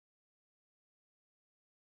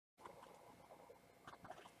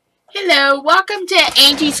Hello, welcome to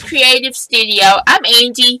Angie's Creative Studio. I'm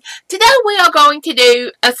Angie. Today we are going to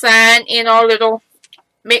do a sign in our little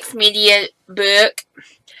mixed media book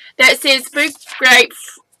that says be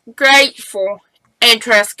grateful and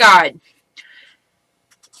trust God.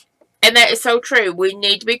 And that is so true. We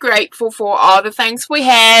need to be grateful for all the things we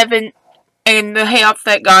have and the health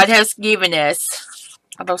that God has given us.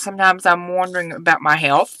 Although sometimes I'm wondering about my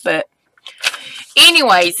health, but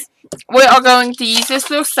anyways, we are going to use this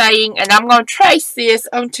little saying, and I'm going to trace this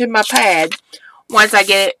onto my pad once I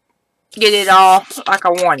get it all like I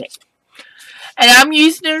want it. And I'm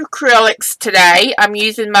using acrylics today. I'm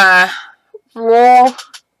using my Royal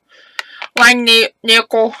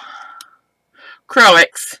Nickel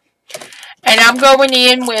acrylics, and I'm going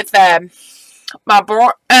in with my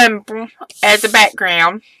as a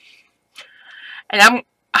background, and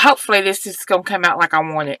hopefully this is going to come out like I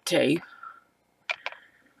want it to.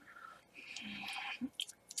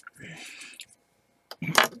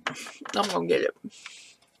 I'm going to get a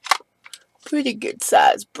pretty good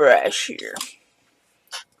size brush here.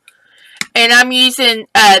 And I'm using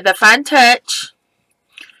the Fine Touch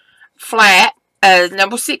flat,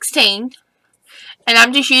 number 16. And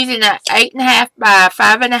I'm just using an 8.5 by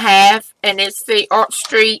 5.5. And it's the Art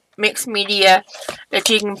Street Mixed Media that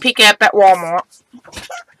you can pick up at Walmart.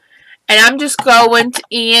 And I'm just going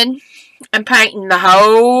in and painting the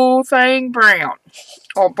whole thing brown.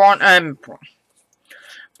 Or brown,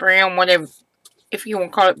 whatever. If you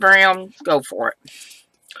want to call it brown, go for it.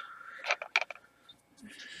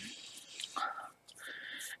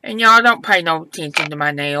 And y'all don't pay no attention to my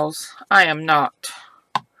nails. I am not.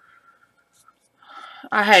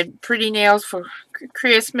 I had pretty nails for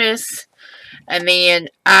Christmas. And then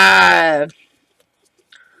I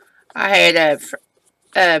had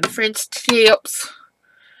French tips.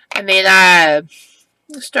 And then I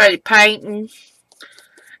started painting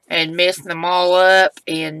and messing them all up.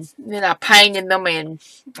 And then I painted them, and,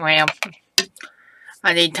 well,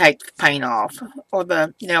 I need to take the paint off. Or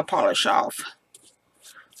the nail polish off.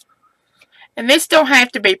 And this don't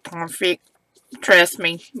have to be perfect, trust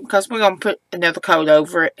me, because we're going to put another coat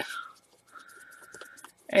over it.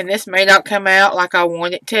 And this may not come out like I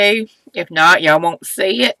want it to. If not, y'all won't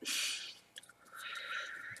see it.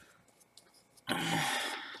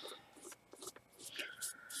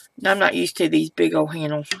 Now, I'm not used to these big old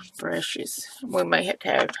handle brushes. We may have to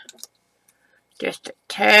have just a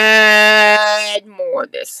tad more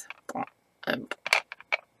of this.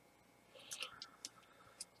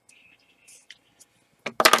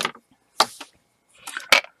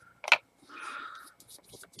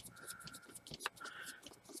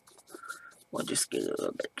 We'll just get a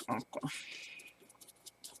little bit darker.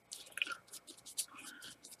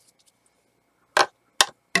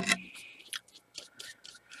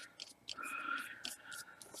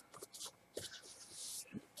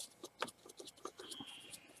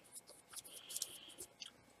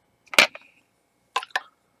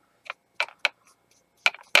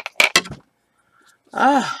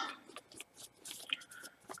 Ah.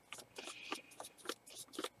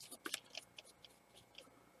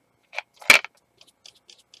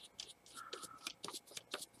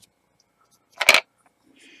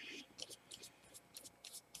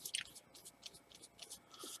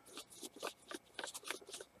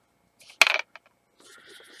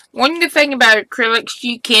 One good thing about acrylics,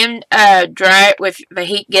 you can dry it with the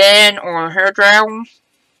heat gun or hair dryer.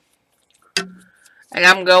 And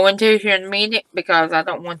I'm going to here in a minute because I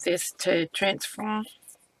don't want this to transform.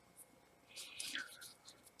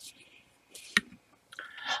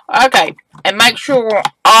 Okay, and make sure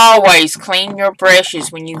always clean your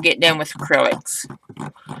brushes when you get done with acrylics.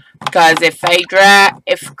 Because if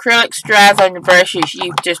acrylics dries on your brushes,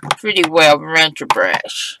 you just pretty well ruined your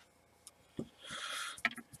brush.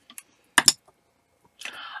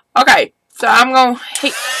 Okay, so I'm going to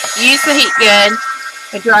use the heat gun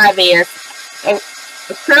to dry this.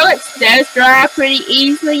 Acrylics does dry pretty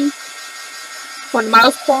easily for the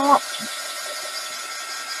most part.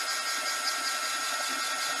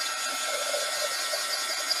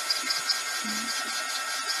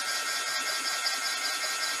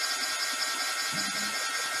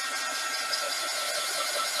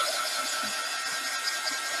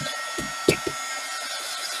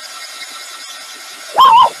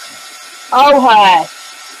 Oh, hi.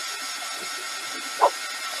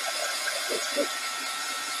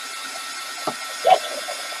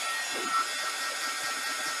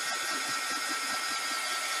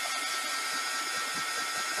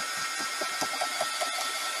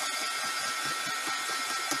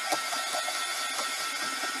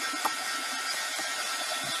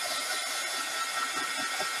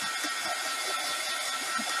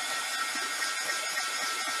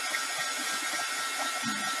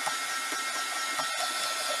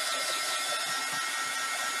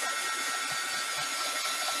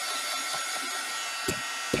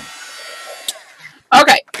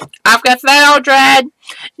 I've got that all dried.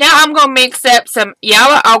 Now I'm going to mix up some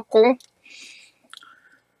yellow ochre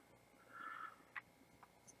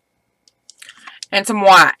and some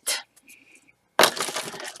white.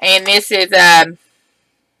 And this is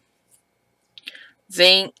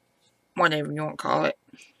zinc, whatever you want to call it.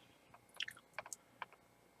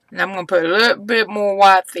 And I'm going to put a little bit more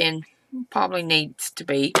white than probably needs to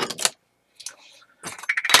be. Get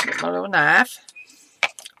my little knife.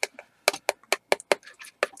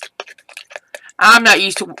 I'm not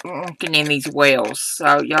used to working in these wells,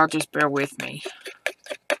 so y'all just bear with me.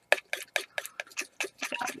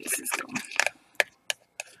 This is going.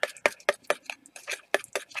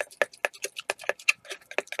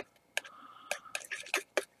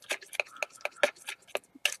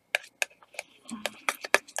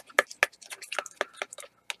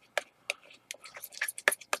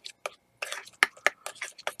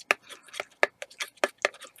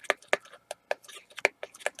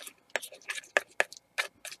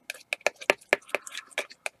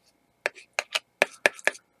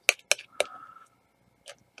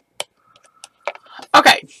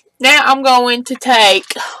 Okay, now I'm going to take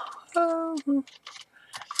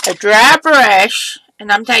a dry brush, and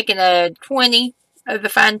I'm taking a 20 of the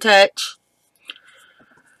Fine Touch,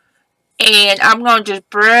 and I'm going to just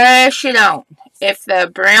brush it on. If the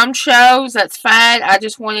brown shows, that's fine. I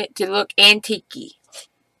just want it to look antique-y.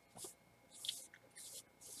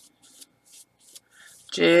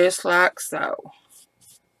 Just like so.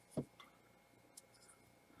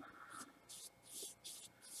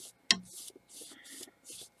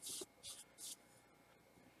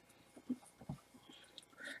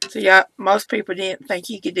 So yeah, most people didn't think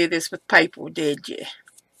you could do this with paper, did you?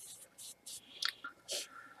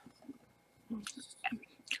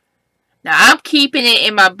 Now I'm keeping it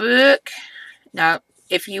in my book. Now,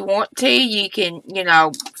 if you want to, you can, you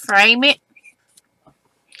know, frame it.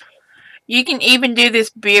 You can even do this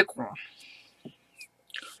big one.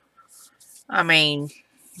 I mean,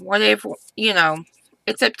 whatever, you know,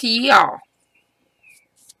 it's up to y'all.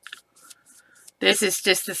 This is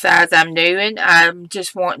just the size I'm doing. I'm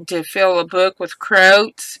just wanting to fill a book with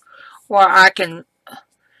quotes where I can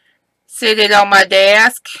sit it on my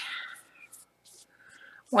desk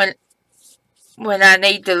when I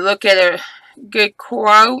need to look at a good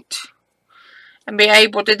quote and be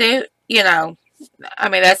able to do, you know, I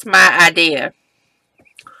mean, that's my idea.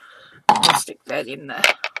 I'll stick that in there.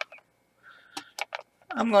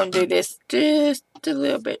 I'm going to do this just a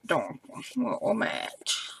little bit darker. Will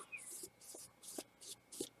match.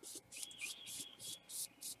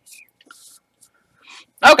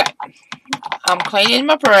 Okay. I'm cleaning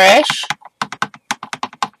my brush.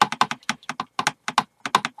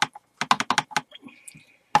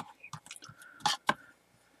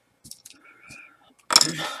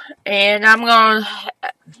 And I'm going to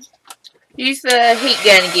use the heat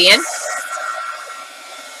gun again.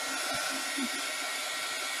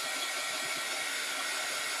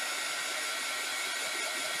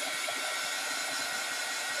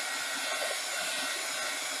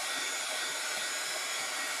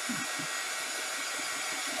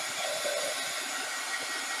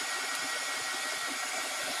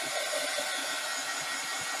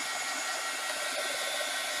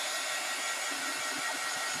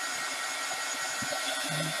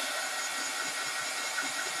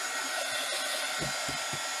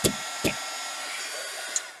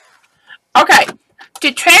 Okay,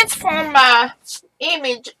 to transform my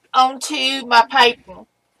image onto my paper,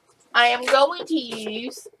 I am going to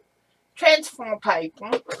use transform paper.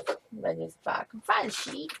 Let me see if I can find a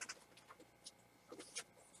sheet.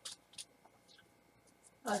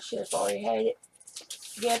 I should have already had it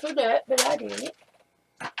gathered up, but I didn't.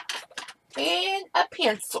 And a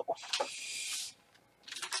pencil.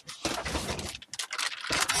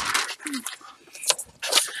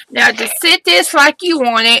 Now, to sit this like you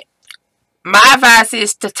want it, my advice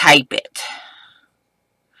is to tape it.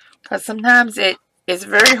 Because sometimes it is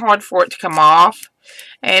very hard for it to come off.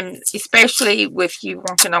 And especially with you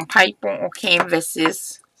working on paper or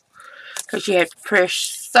canvases. Because you have to push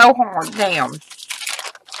so hard down.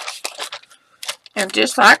 And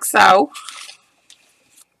just like so.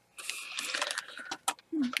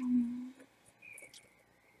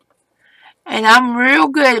 And I'm real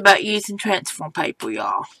good about using transform paper,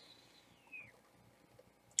 y'all.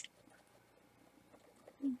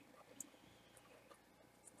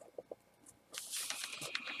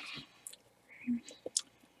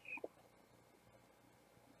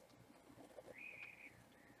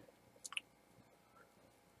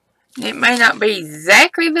 It may not be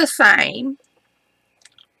exactly the same.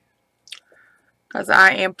 Because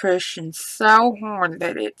I am pushing so hard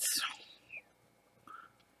that it's...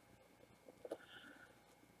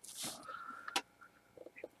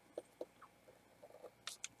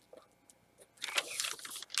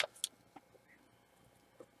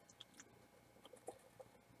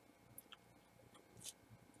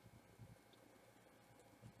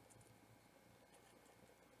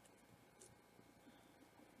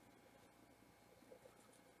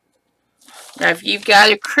 Now, if you've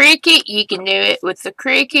got a Cricut, you can do it with the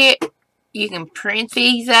Cricut. You can print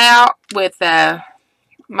these out with a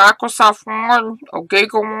Microsoft Word or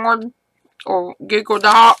Google Word or Google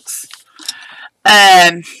Docs.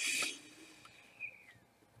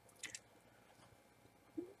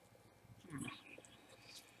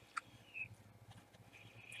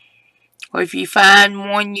 Or if you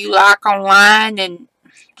find one you like online, then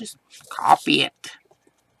just copy it.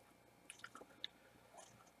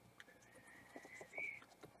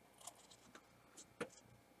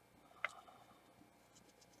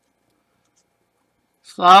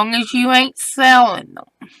 As long as you ain't selling them.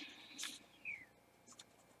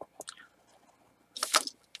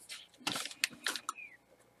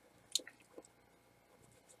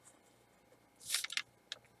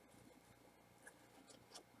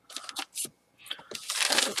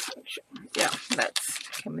 Yeah, that's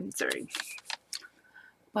coming through.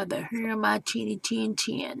 By the hair of my chinny chin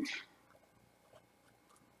chin.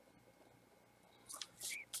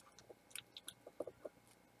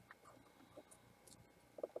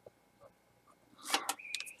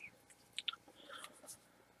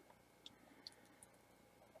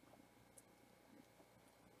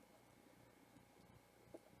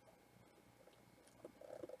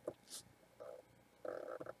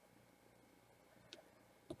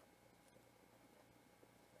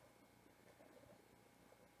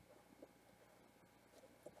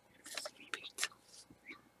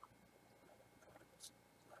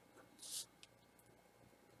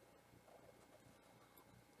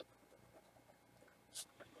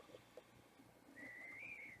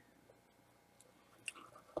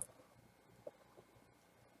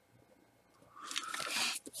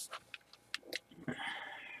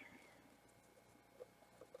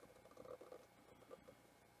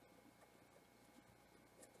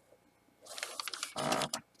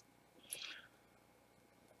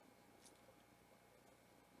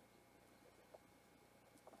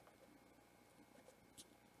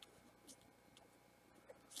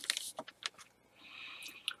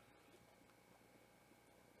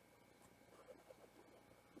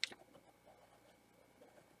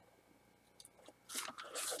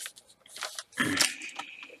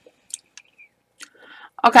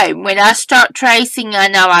 Okay, when I start tracing, I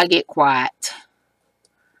know I get quiet.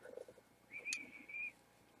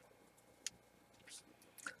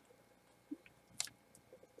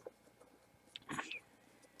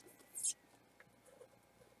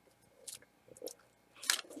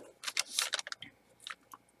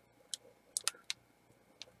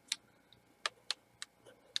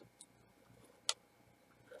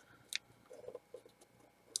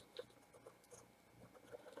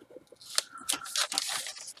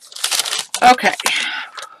 Okay.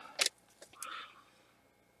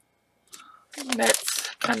 That's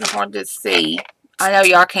kind of hard to see. I know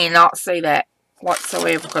y'all cannot see that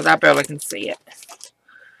whatsoever because I barely can see it.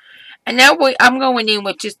 And now I'm going in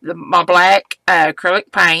with just my black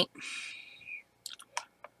acrylic paint.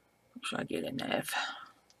 Make sure I get enough.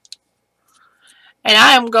 And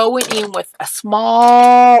I am going in with a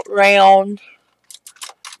small round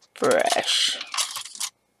brush.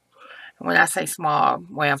 And when I say small,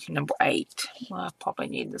 well, number 8. Well, I probably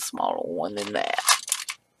need the smaller one than that.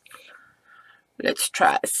 Let's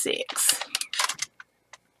try a 6.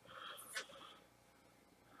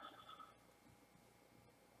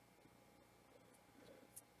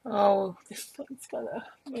 Oh, this thing's gonna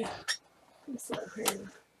be this up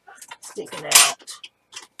here sticking out.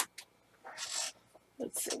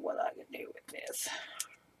 Let's see what I can do with this.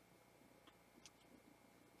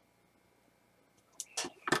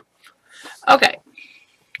 Okay.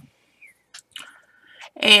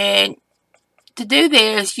 And to do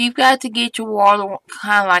this, you've got to get your water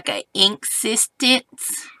kind of like an ink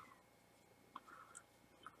consistence.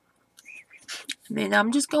 And then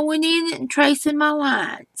I'm just going in and tracing my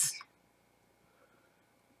lines.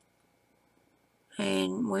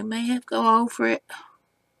 And we may have to go over it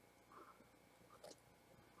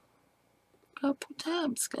a couple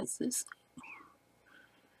times because this.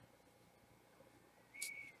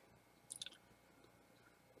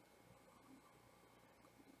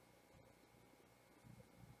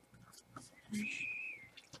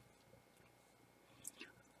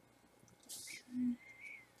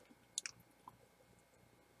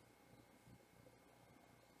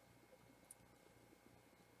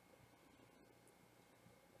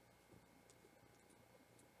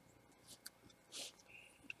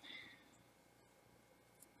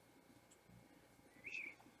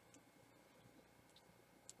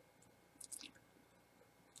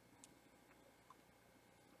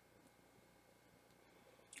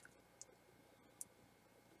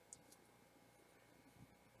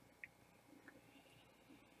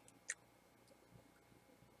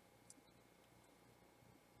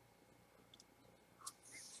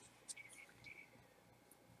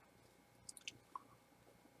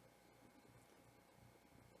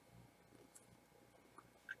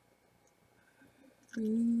 Y'all,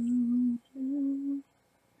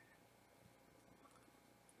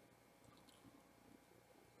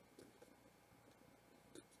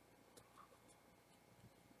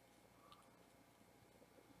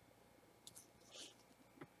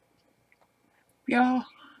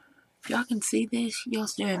 if y'all can see this,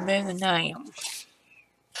 y'all's doing better than I am.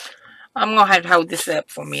 I'm going to have to hold this up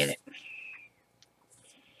for a minute.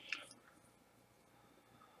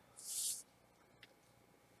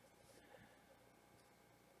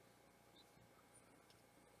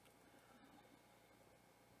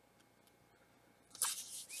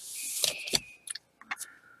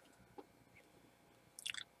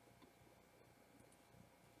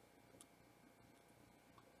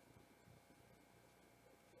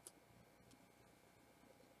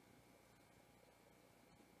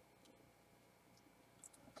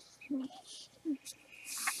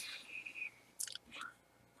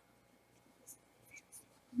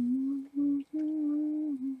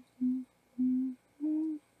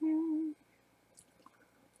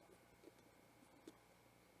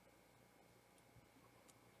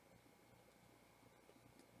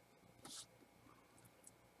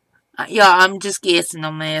 Yeah, I'm just guessing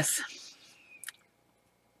on this.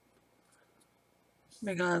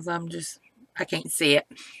 Because I can't see it.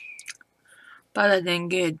 Thought I did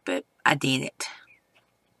good, but I didn't.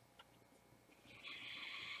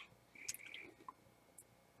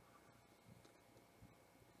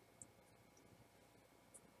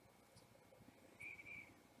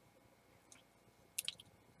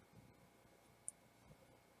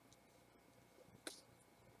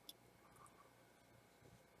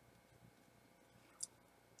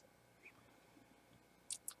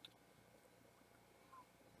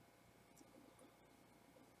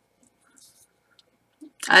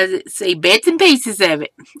 I see bits and pieces of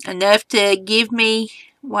it. Enough to give me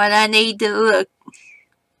what I need to look.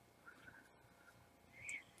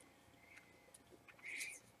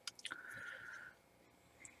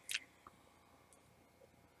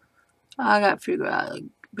 I got to figure out a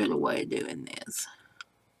better way of doing this.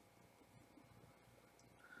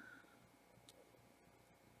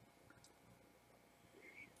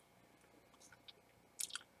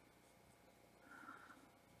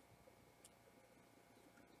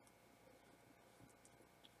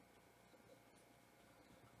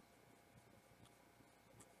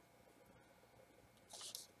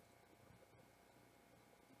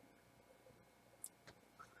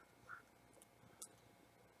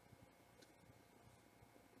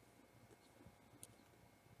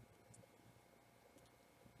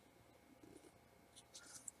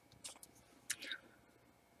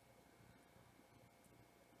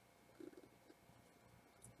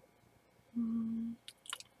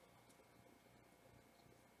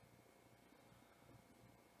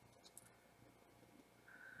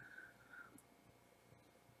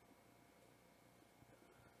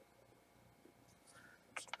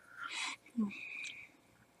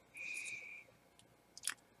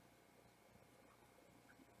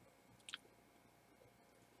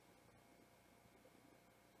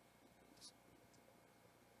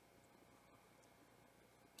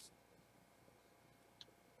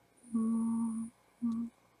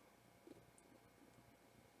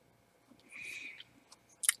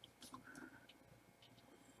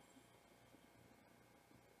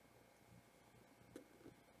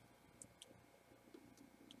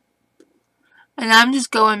 And I'm just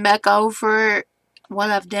going back over what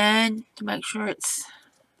I've done to make sure it's...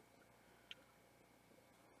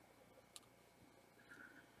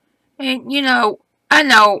 And, you know, I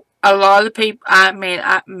know a lot of people, I mean,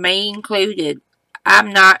 me included, I'm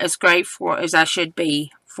not as grateful as I should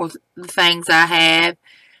be for the things I have,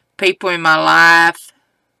 people in my life.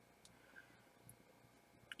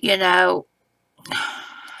 You know,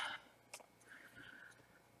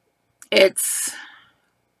 it's...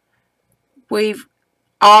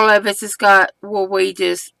 all of us has got, well,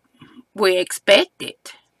 we expect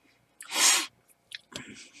it.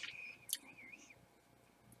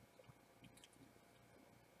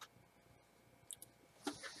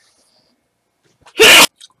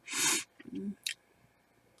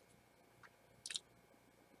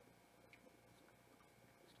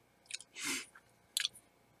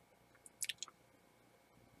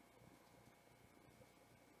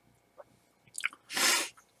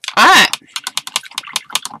 Alright.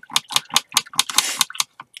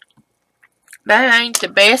 That ain't the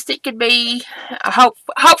best it could be.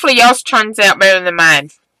 Hopefully y'all's turns out better than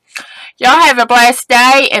mine. Y'all have a blessed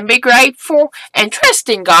day and be grateful and trust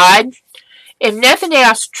in God. If nothing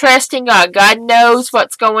else, trust in God. God knows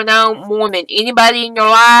what's going on more than anybody in your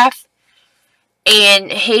life.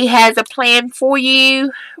 And He has a plan for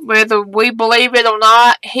you. Whether we believe it or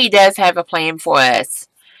not, He does have a plan for us.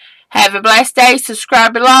 Have a blessed day.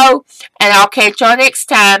 Subscribe below. And I'll catch y'all next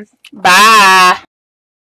time. Bye.